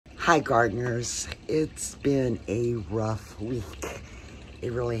Hi gardeners, it's been a rough week.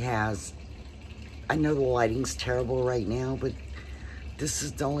 It really has. I know the lighting's terrible right now, but this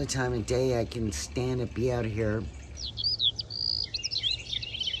is the only time of day I can stand and be out here.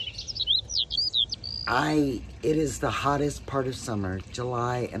 It is the hottest part of summer,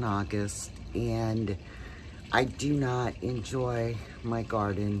 July and August, and I do not enjoy my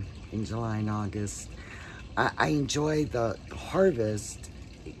garden in July and August. I enjoy the harvest,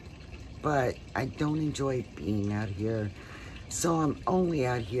 but I don't enjoy being out here. So I'm only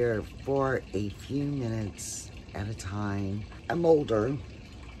out here for a few minutes at a time. I'm older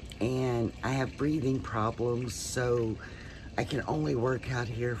and I have breathing problems, so I can only work out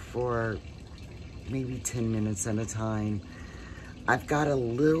here for maybe 10 minutes at a time. I've got a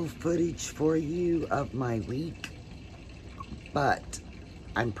little footage for you of my week, but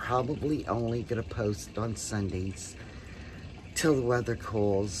I'm probably only gonna post on Sundays till the weather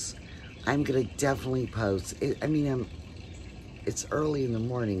cools. I'm gonna definitely post. It's early in the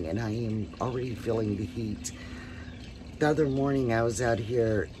morning and I am already feeling the heat. The other morning I was out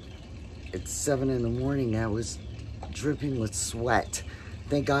here at 7 in the morning. I was dripping with sweat.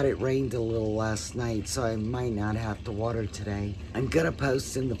 Thank God it rained a little last night, so I might not have to water today. I'm gonna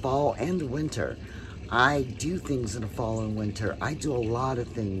post in the fall and the winter. I do things in the fall and winter. I do a lot of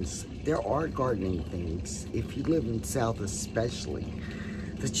things. There are gardening things, if you live in South especially,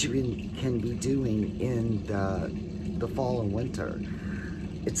 that you can be doing in the fall and winter.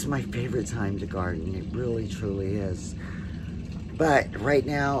 It's my favorite time to garden. It really, truly is. But right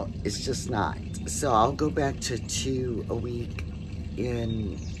now, it's just not. So I'll go back to 2 a week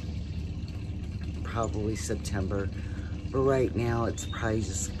in probably September. But right now, it's probably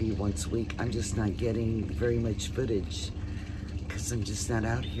just be once a week. I'm just not getting very much footage because I'm just not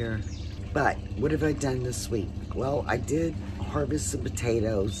out here. But what have I done this week? Well, I did harvest some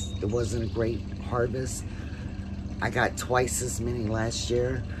potatoes. It wasn't a great harvest. I got twice as many last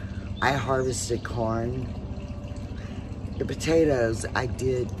year. I harvested corn. The potatoes, I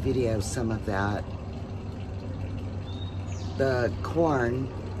did video some of that. The corn,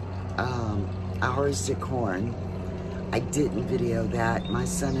 I harvested corn. I didn't video that. My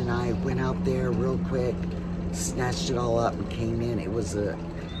son and I went out there real quick, snatched it all up and came in. It was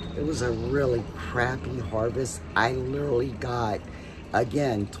a really crappy harvest. I literally got,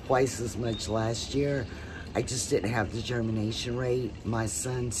 again, twice as much last year. I just didn't have the germination rate. My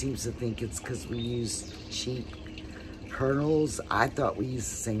son seems to think it's because we use cheap kernels. I thought we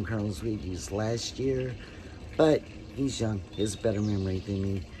used the same kernels we used last year, but he's young. He has a better memory than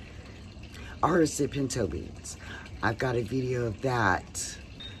me. I harvested pinto beans. I've got a video of that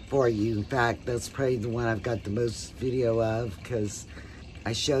for you. In fact, that's probably the one I've got the most video of because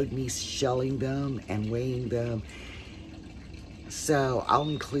I showed me shelling them and weighing them. So I'll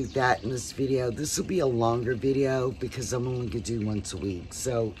include that in this video. This will be a longer video because I'm only gonna do once a week.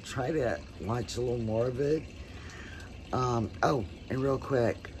 So try to watch a little more of it. Oh, and real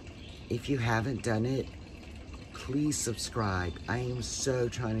quick, if you haven't done it, please subscribe. I am so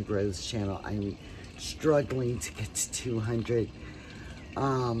trying to grow this channel. I'm struggling to get to 200.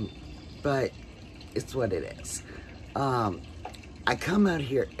 But it's what it is. I come out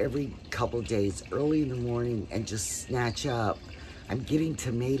here every couple of days, early in the morning, and just snatch up. I'm getting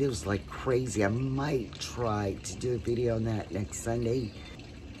tomatoes like crazy. I might try to do a video on that next Sunday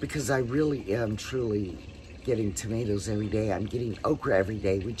because I really am truly getting tomatoes every day. I'm getting okra every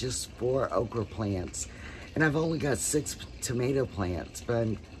day with just 4 okra plants. And I've only got 6 tomato plants, but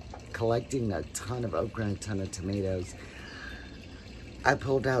I'm collecting a ton of okra and a ton of tomatoes. I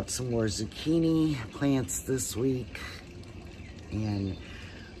pulled out some more zucchini plants this week, and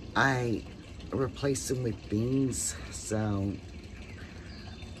I replaced them with beans, so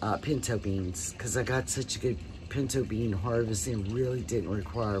pinto beans, because I got such a good pinto bean harvest. It really didn't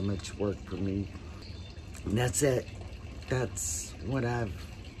require much work for me. And that's it. That's what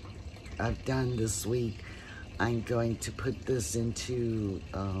I've done this week. I'm going to put this into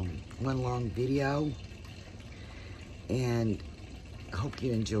one long video, and I hope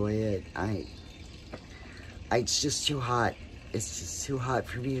you enjoy it. It's just too hot. It's just too hot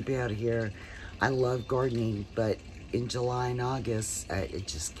for me to be out here. I love gardening, but in July and August, I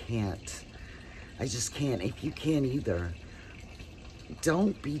just can't. I just can't. If you can't either,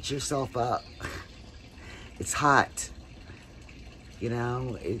 don't beat yourself up. It's hot. You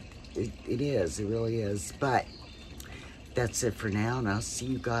know, it is. It really is. But that's it for now, and I'll see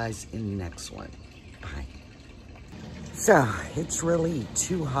you guys in the next one. Bye. So, it's really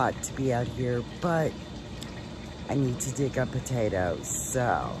too hot to be out here, but I need to dig up potatoes.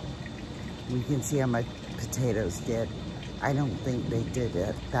 So, you can see how my potatoes did. I don't think they did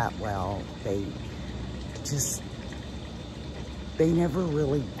it that well. They never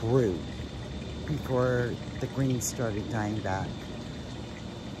really grew before the greens started dying back.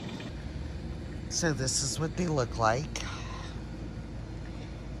 So this is what they look like.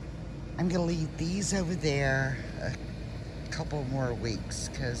 I'm gonna leave these over there a couple more weeks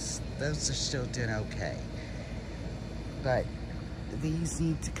because those are still doing okay. But these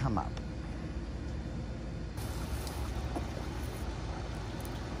need to come up.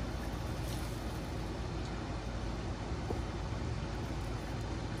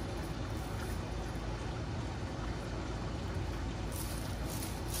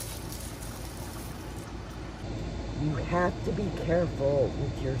 You have to be careful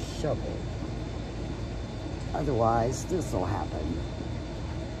with your shovel. Otherwise, this will happen.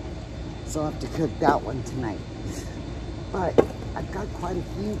 So I'll have to cook that one tonight. But I've got quite a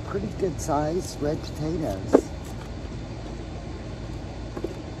few pretty good sized red potatoes.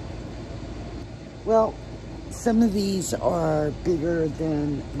 Well, some of these are bigger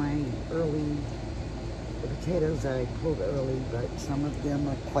than my the potatoes I pulled early, but some of them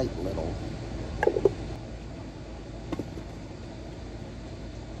are quite little.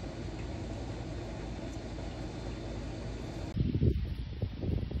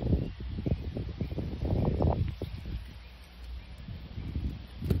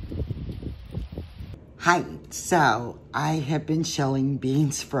 Hi, so I have been shelling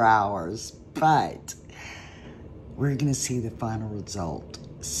beans for hours, but we're gonna see the final result.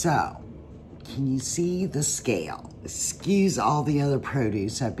 So, can you see the scale? Excuse all the other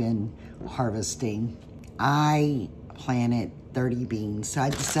produce I've been harvesting. I planted 30 beans, so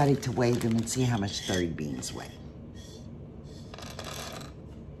I decided to weigh them and see how much 30 beans weigh.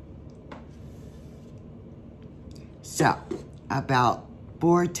 So, about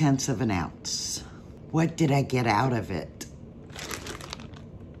 4/10 of an ounce. What did I get out of it?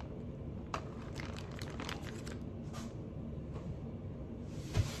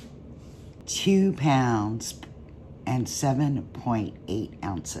 £2 and 7.8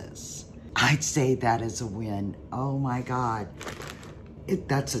 ounces. I'd say that is a win. Oh my God.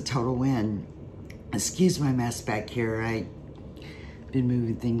 That's a total win. Excuse my mess back here. I've been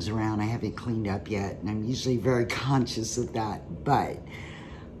moving things around. I haven't cleaned up yet, and I'm usually very conscious of that, but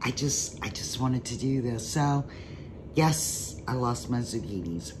I just wanted to do this. So, yes, I lost my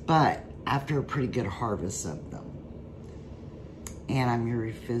zucchinis, but after a pretty good harvest of them. And I'm gonna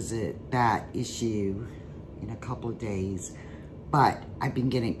revisit that issue in a couple of days. But I've been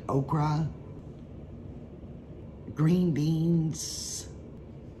getting okra, green beans,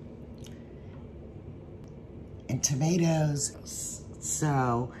 and tomatoes.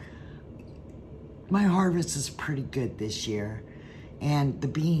 So, my harvest is pretty good this year. And the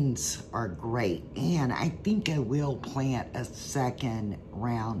beans are great. And I think I will plant a second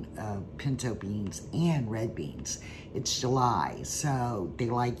round of pinto beans and red beans. It's July, so they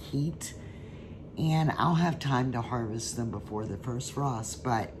like heat. And I'll have time to harvest them before the first frost.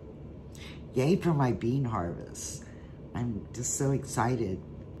 But yay for my bean harvest. I'm just so excited.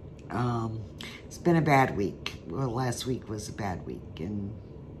 It's been a bad week. Well, last week was a bad week. And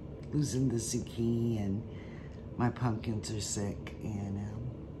losing the zucchini, and my pumpkins are sick, and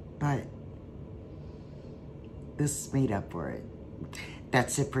but this made up for it.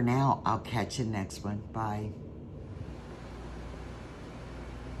 That's it for now. I'll catch you next one. Bye.